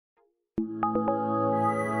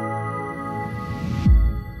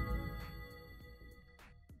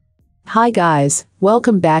Hi guys,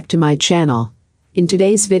 welcome back to my channel. In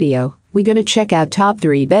today's video, we're gonna check out top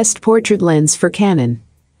 3 best portrait lens for Canon.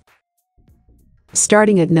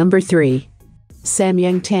 Starting at number 3.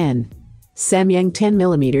 Samyang 10. Samyang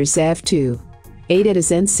 10mm f2.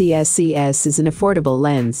 8x NCSES is an affordable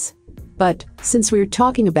lens. But, since we're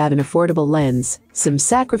talking about an affordable lens, some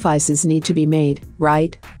sacrifices need to be made,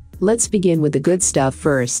 right? Let's begin with the good stuff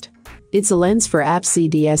first. It's a lens for APS-C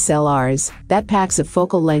DSLRs that packs a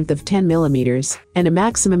focal length of 10mm and a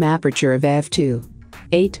maximum aperture of f2.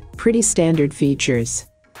 8. Pretty standard features.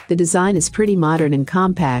 The design is pretty modern and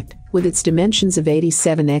compact, with its dimensions of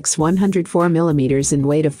 87 x 104mm and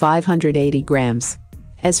weight of 580 grams.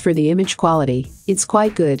 As for the image quality, it's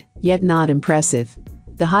quite good, yet not impressive.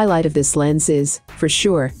 The highlight of this lens is, for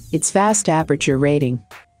sure, its fast aperture rating.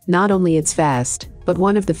 Not only it's fast, but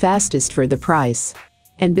one of the fastest for the price.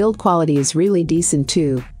 And build quality is really decent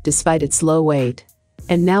too, despite its low weight.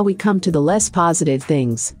 And now we come to the less positive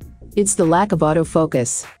things. It's the lack of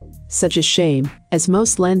autofocus. Such a shame, as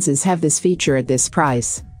most lenses have this feature at this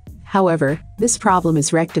price. However, this problem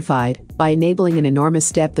is rectified by enabling an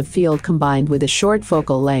enormous depth of field combined with a short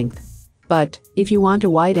focal length. But, if you want a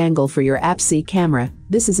wide angle for your APS-C camera,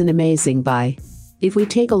 this is an amazing buy. If we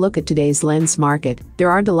take a look at today's lens market,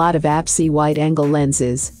 there aren't a lot of APS-C wide-angle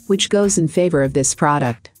lenses, which goes in favor of this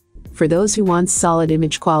product. For those who want solid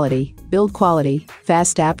image quality, build quality,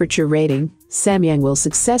 fast aperture rating, Samyang will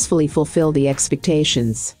successfully fulfill the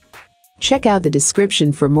expectations. Check out the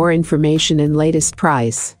description for more information and latest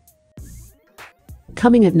price.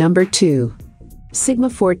 Coming at number 2. Sigma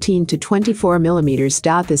 14 to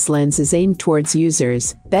 24mm. This lens is aimed towards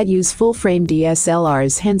users that use full-frame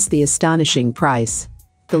DSLRs, hence the astonishing price.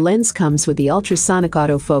 The lens comes with the ultrasonic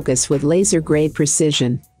autofocus with laser-grade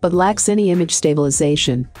precision, but lacks any image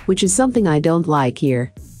stabilization, which is something I don't like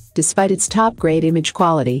here. Despite its top-grade image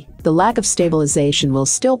quality, the lack of stabilization will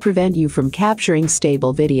still prevent you from capturing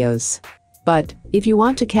stable videos. But, if you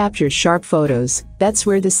want to capture sharp photos, that's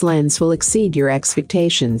where this lens will exceed your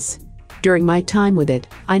expectations. During my time with it,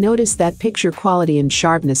 I noticed that picture quality and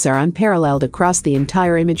sharpness are unparalleled across the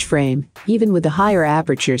entire image frame, even with the higher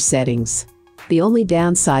aperture settings. The only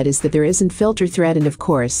downside is that there isn't filter thread, and of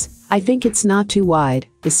course, I think it's not too wide,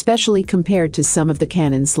 especially compared to some of the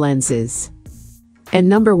Canon's lenses. And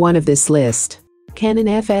number 1 of this list. Canon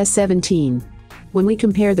EF S 17. When we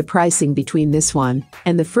compare the pricing between this one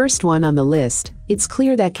and the first one on the list, it's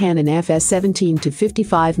clear that Canon EF S 17 to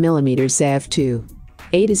 55mm f2.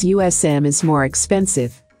 8 USM is more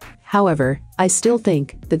expensive. However, I still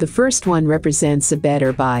think that the first one represents a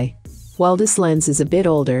better buy. While this lens is a bit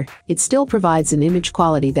older, it still provides an image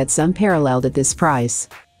quality that's unparalleled at this price.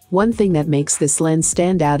 One thing that makes this lens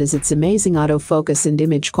stand out is its amazing autofocus and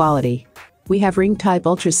image quality. We have ring-type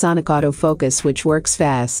ultrasonic autofocus, which works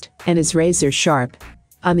fast and is razor sharp.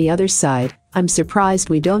 On the other side, I'm surprised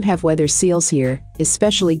we don't have weather seals here,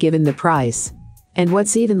 especially given the price. And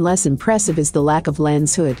what's even less impressive is the lack of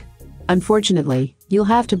lens hood. Unfortunately, you'll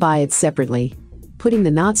have to buy it separately. Putting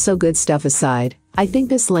the not-so-good stuff aside, I think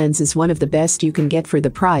this lens is one of the best you can get for the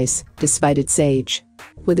price, despite its age.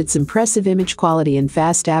 With its impressive image quality and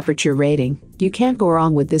fast aperture rating, you can't go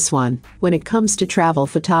wrong with this one when it comes to travel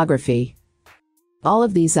photography. All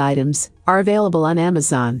of these items are available on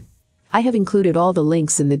Amazon. I have included all the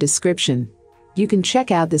links in the description. You can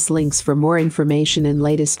check out these links for more information and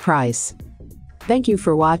latest price. Thank you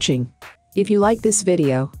for watching. If you like this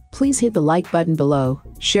video, please hit the like button below,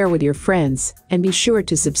 share with your friends, and be sure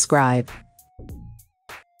to subscribe.